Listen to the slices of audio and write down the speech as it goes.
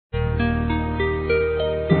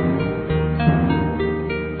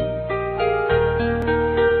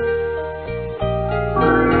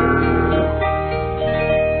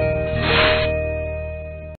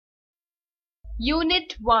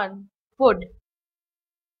Unit 1 Food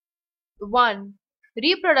 1.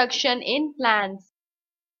 Reproduction in plants.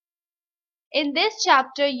 In this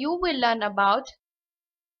chapter you will learn about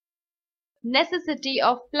necessity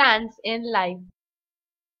of plants in life.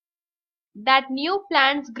 That new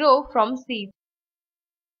plants grow from seeds.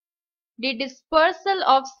 The dispersal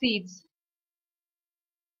of seeds.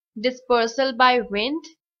 Dispersal by wind.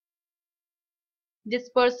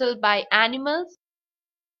 Dispersal by animals.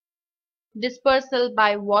 Dispersal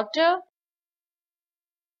by water.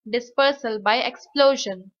 Dispersal by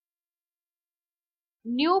explosion.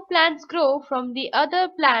 New plants grow from the other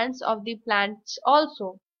plants of the plants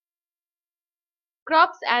also.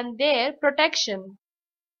 Crops and their protection.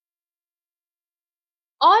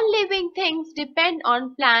 All living things depend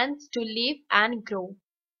on plants to live and grow.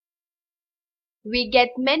 We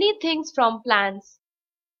get many things from plants.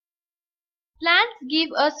 Plants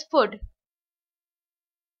give us food,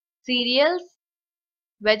 cereals,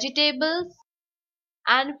 vegetables,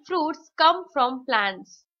 and fruits come from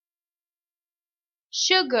plants.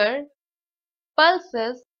 Sugar,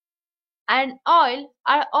 pulses, and oil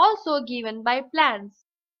are also given by plants.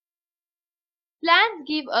 Plants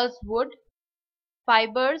give us wood,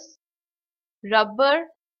 fibers, rubber,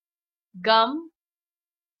 gum,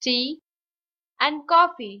 tea, and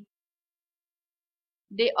coffee.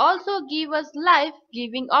 They also give us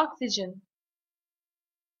life-giving oxygen.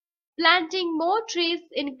 Planting more trees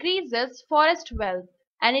increases forest wealth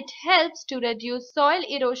and it helps to reduce soil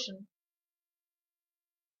erosion.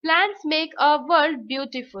 Plants make our world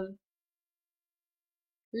beautiful.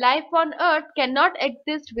 Life on earth cannot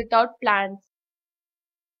exist without plants.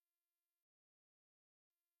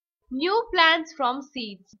 New plants from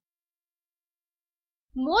seeds.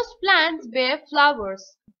 Most plants bear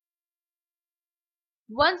flowers.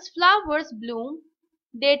 Once flowers bloom,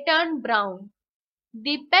 they turn brown.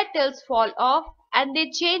 The petals fall off and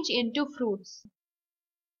they change into fruits.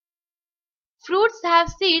 Fruits have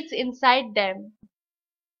seeds inside them.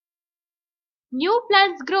 New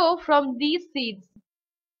plants grow from these seeds.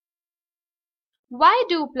 Why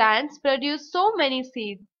do plants produce so many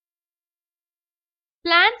seeds?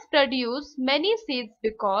 Plants produce many seeds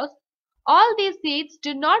because all these seeds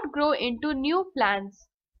do not grow into new plants.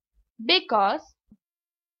 Because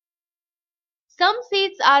some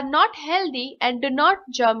seeds are not healthy and do not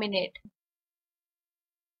germinate.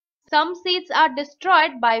 Some seeds are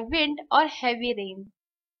destroyed by wind or heavy rain.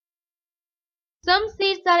 Some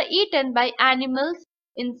seeds are eaten by animals,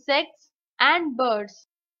 insects, and birds.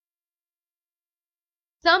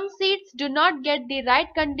 Some seeds do not get the right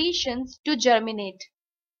conditions to germinate.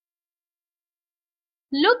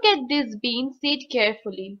 Look at this bean seed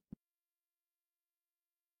carefully.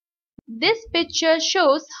 This picture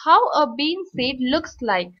shows how a bean seed looks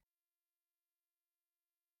like.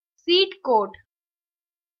 Seed coat.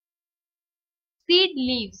 Seed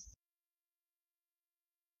leaves.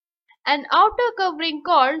 An outer covering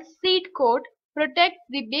called seed coat protects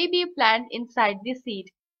the baby plant inside the seed.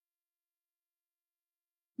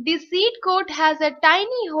 The seed coat has a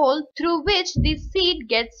tiny hole through which the seed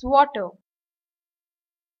gets water.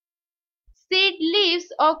 Seed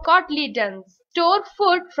leaves or cotyledons store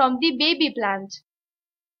food from the baby plant.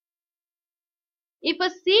 If a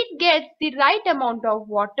seed gets the right amount of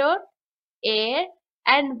water, air,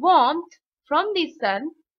 and warmth from the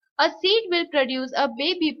sun, a seed will produce a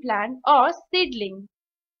baby plant or seedling.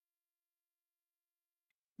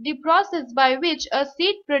 The process by which a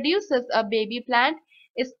seed produces a baby plant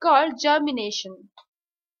is called germination.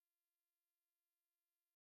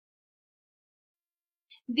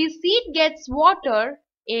 The seed gets water,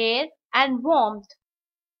 air, and warmth.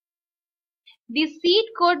 The seed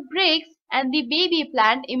coat breaks and the baby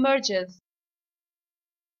plant emerges.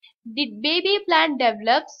 The baby plant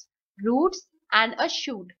develops roots and a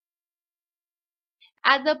shoot.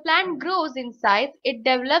 As the plant grows in size, it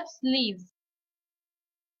develops leaves.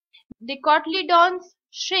 The cotyledons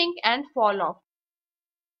shrink and fall off.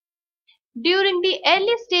 During the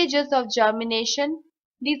early stages of germination,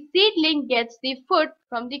 the seedling gets the food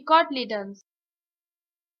from the cotyledons.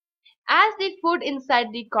 As the food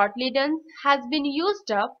inside the cotyledons has been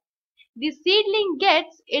used up, the seedling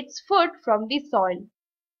gets its food from the soil.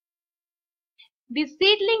 The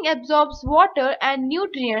seedling absorbs water and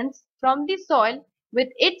nutrients from the soil with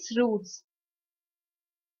its roots.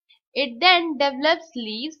 It then develops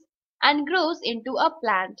leaves and grows into a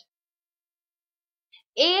plant.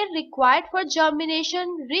 Air required for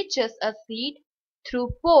germination reaches a seed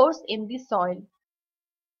through pores in the soil.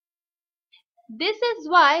 This is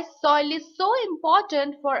why soil is so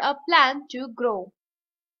important for a plant to grow.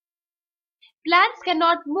 Plants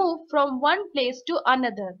cannot move from one place to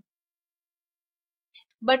another.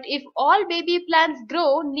 But if all baby plants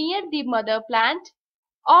grow near the mother plant,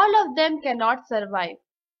 all of them cannot survive.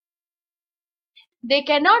 They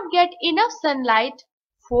cannot get enough sunlight,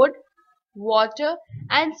 food, water,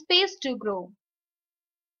 and space to grow.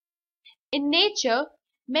 In nature,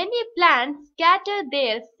 many plants scatter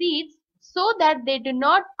their seeds so that they do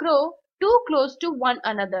not grow too close to one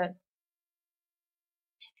another.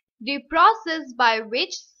 The process by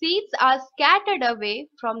which seeds are scattered away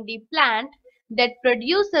from the plant that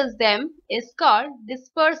produces them is called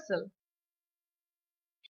dispersal.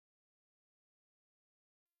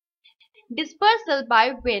 Dispersal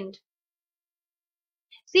by wind.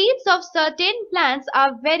 Seeds of certain plants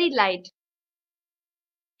are very light.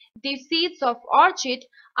 The seeds of orchid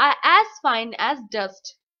are as fine as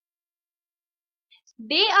dust.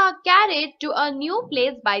 They are carried to a new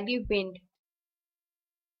place by the wind.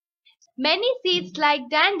 Many seeds like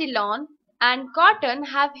dandelion and cotton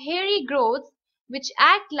have hairy growths which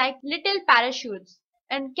act like little parachutes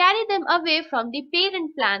and carry them away from the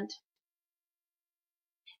parent plant.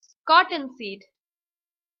 Cottonseed,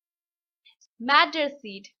 madder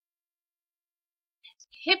seed,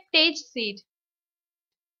 hiptage seed.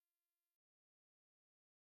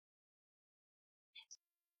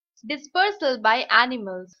 Dispersal by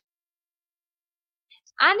animals.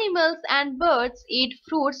 Animals and birds eat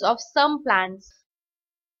fruits of some plants.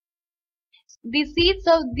 The seeds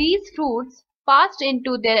of these fruits passed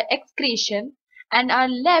into their excretion and are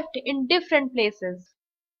left in different places.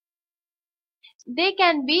 They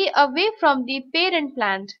can be away from the parent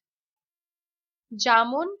plant.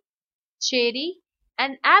 Jamun, cherry,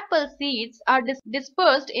 and apple seeds are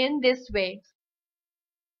dispersed in this way.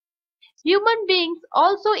 Human beings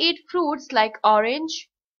also eat fruits like orange,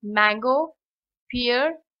 mango,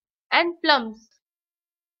 pear, and plums.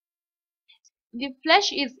 The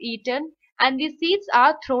flesh is eaten and the seeds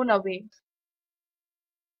are thrown away.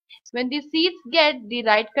 When the seeds get the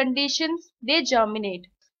right conditions, they germinate.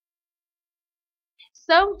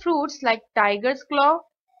 Some fruits like tiger's claw,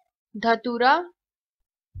 dhatura,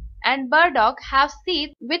 and burdock have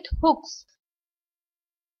seeds with hooks.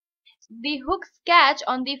 The hooks catch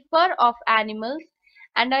on the fur of animals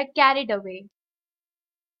and are carried away.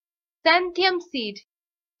 Xanthium seed,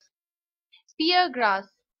 spear grass,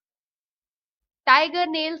 tiger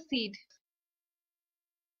nail seed.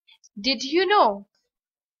 Did you know?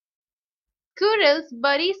 Squirrels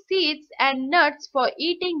bury seeds and nuts for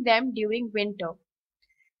eating them during winter.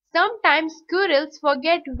 Sometimes squirrels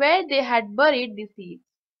forget where they had buried the seeds.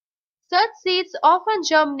 Such seeds often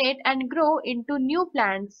germinate and grow into new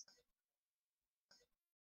plants.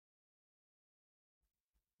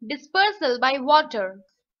 Dispersal by water.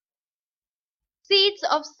 Seeds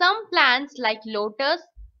of some plants like lotus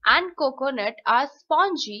and coconut are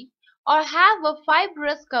spongy or have a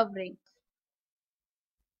fibrous covering.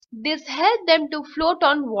 This helps them to float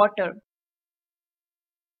on water.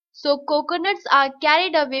 So coconuts are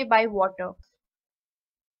carried away by water.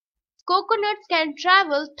 Coconuts can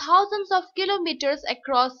travel thousands of kilometers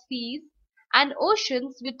across seas and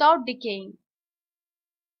oceans without decaying.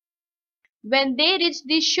 When they reach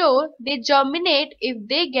the shore, they germinate if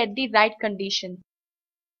they get the right conditions.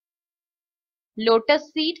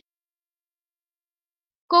 Lotus seed,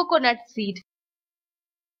 coconut seed.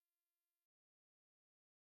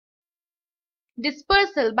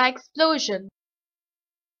 Dispersal by explosion.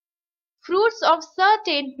 Fruits of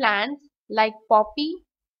certain plants like poppy,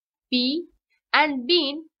 pea, and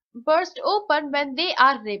bean burst open when they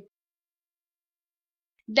are ripe.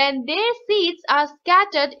 Then their seeds are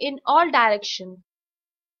scattered in all directions.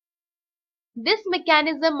 This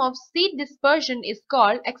mechanism of seed dispersion is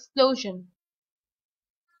called explosion.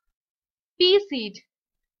 Pea seed,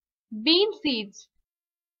 bean seeds.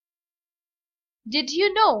 Did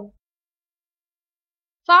you know?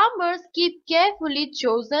 Farmers keep carefully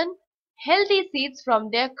chosen, healthy seeds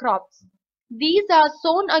from their crops. These are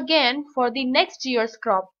sown again for the next year's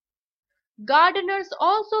crop. Gardeners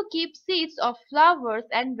also keep seeds of flowers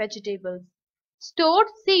and vegetables. Stored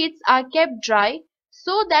seeds are kept dry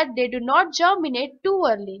so that they do not germinate too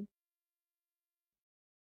early.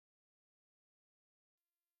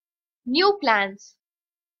 New plants.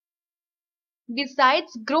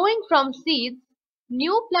 Besides growing from seeds,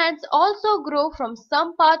 new plants also grow from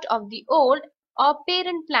some part of the old or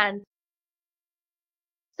parent plant.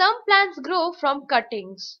 Some plants grow from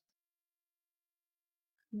cuttings.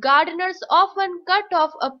 Gardeners often cut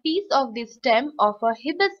off a piece of the stem of a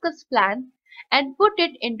hibiscus plant and put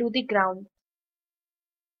it into the ground.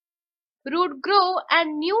 Root grow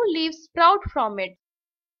and new leaves sprout from it.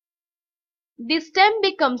 The stem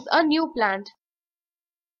becomes a new plant.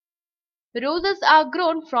 Roses are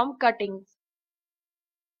grown from cuttings.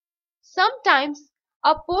 Sometimes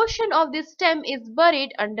a portion of the stem is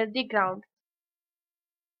buried under the ground.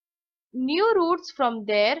 New roots from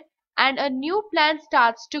there and a new plant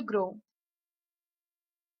starts to grow.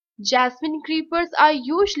 Jasmine creepers are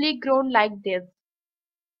usually grown like this.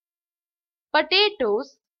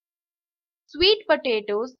 Potatoes, sweet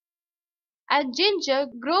potatoes, and ginger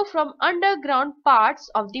grow from underground parts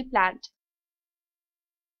of the plant.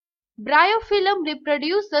 Bryophyllum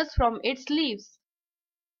reproduces from its leaves.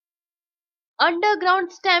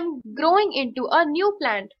 Underground stem growing into a new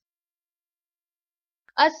plant.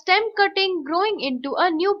 A stem cutting growing into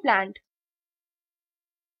a new plant.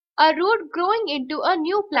 A root growing into a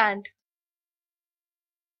new plant.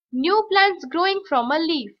 New plants growing from a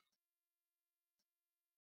leaf.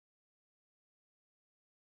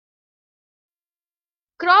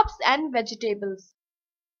 Crops and vegetables.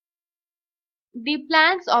 The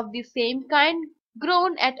plants of the same kind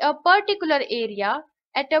grown at a particular area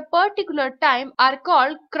at a particular time are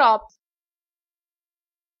called crops.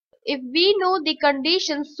 If we know the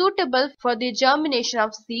conditions suitable for the germination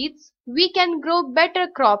of seeds, we can grow better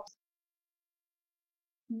crops.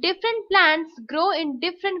 Different plants grow in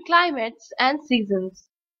different climates and seasons.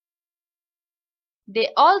 They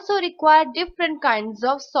also require different kinds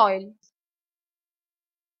of soil.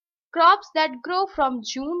 Crops that grow from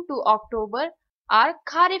June to October are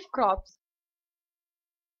kharif crops.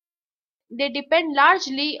 They depend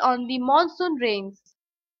largely on the monsoon rains.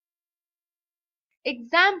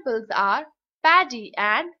 Examples are paddy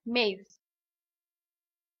and maize.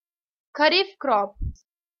 Kharif crop,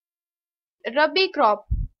 Rabi crop.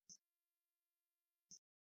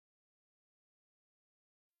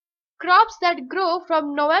 Crops that grow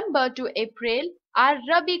from November to April are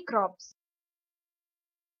Rabi crops.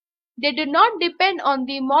 They do not depend on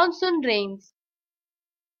the monsoon rains.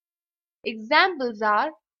 Examples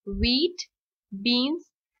are wheat, beans,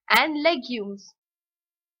 and legumes.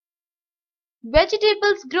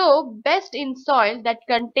 Vegetables grow best in soil that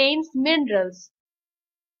contains minerals.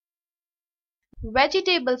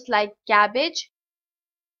 Vegetables like cabbage,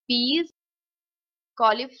 peas,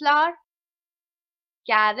 cauliflower,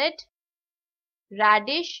 carrot,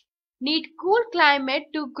 radish need cool climate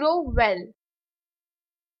to grow well.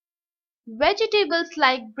 Vegetables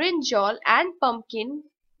like brinjal and pumpkin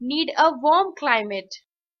need a warm climate.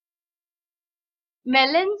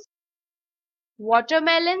 Melons,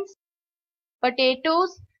 watermelons,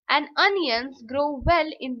 potatoes, and onions grow well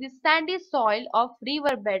in the sandy soil of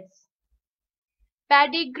riverbeds.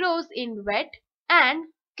 Paddy grows in wet and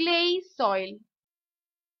clayey soil.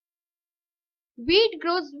 Wheat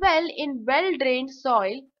grows well in well-drained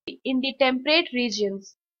soil in the temperate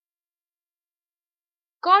regions.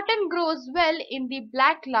 Cotton grows well in the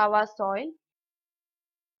black lava soil,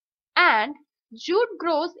 and jute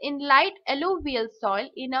grows in light alluvial soil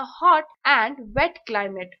in a hot and wet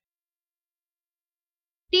climate.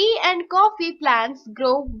 Tea and coffee plants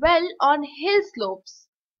grow well on hill slopes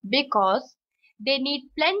because they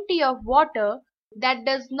need plenty of water that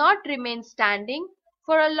does not remain standing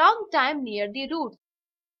for a long time near the roots.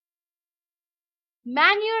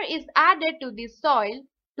 Manure is added to the soil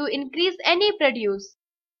to increase any produce.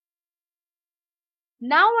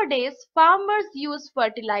 Nowadays, farmers use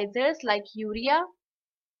fertilizers like urea,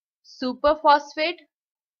 superphosphate,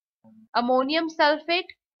 ammonium sulfate,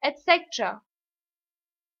 etc.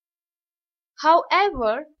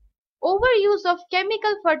 However, overuse of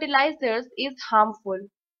chemical fertilizers is harmful.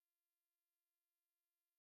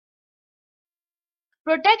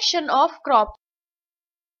 Protection of crops.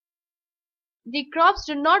 The crops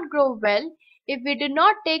do not grow well if we do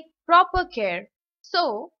not take proper care.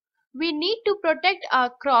 So, we need to protect our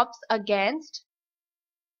crops against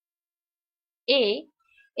A.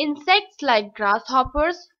 Insects like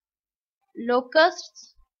grasshoppers,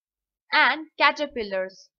 locusts, and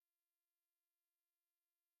caterpillars.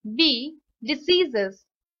 B. Diseases.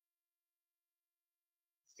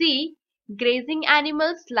 C. Grazing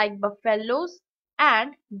animals like buffaloes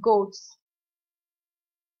and goats.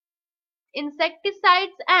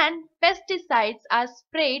 Insecticides and pesticides are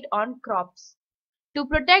sprayed on crops to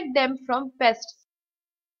protect them from pests.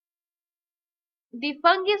 The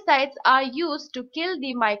fungicides are used to kill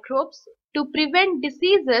the microbes to prevent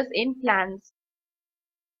diseases in plants.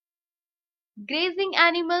 Grazing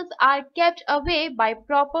animals are kept away by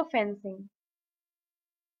proper fencing.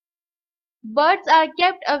 Birds are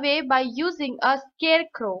kept away by using a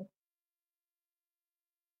scarecrow.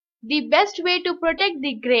 The best way to protect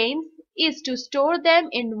the grains is to store them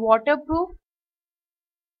in waterproof,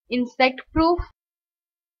 insect-proof,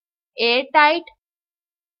 airtight,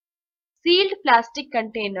 sealed plastic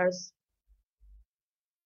containers.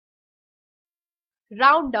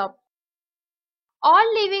 Roundup.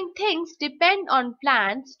 All living things depend on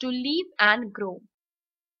plants to live and grow.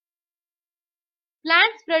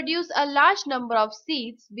 Plants produce a large number of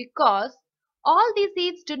seeds because all the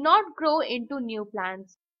seeds do not grow into new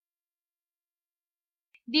plants.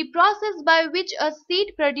 The process by which a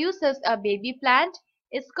seed produces a baby plant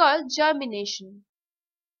is called germination.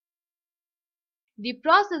 The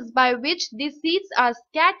process by which the seeds are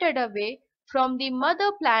scattered away from the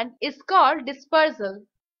mother plant is called dispersal.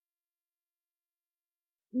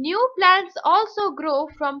 New plants also grow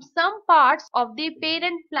from some parts of the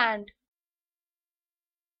parent plant.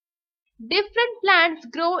 Different plants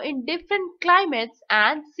grow in different climates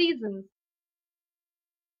and seasons.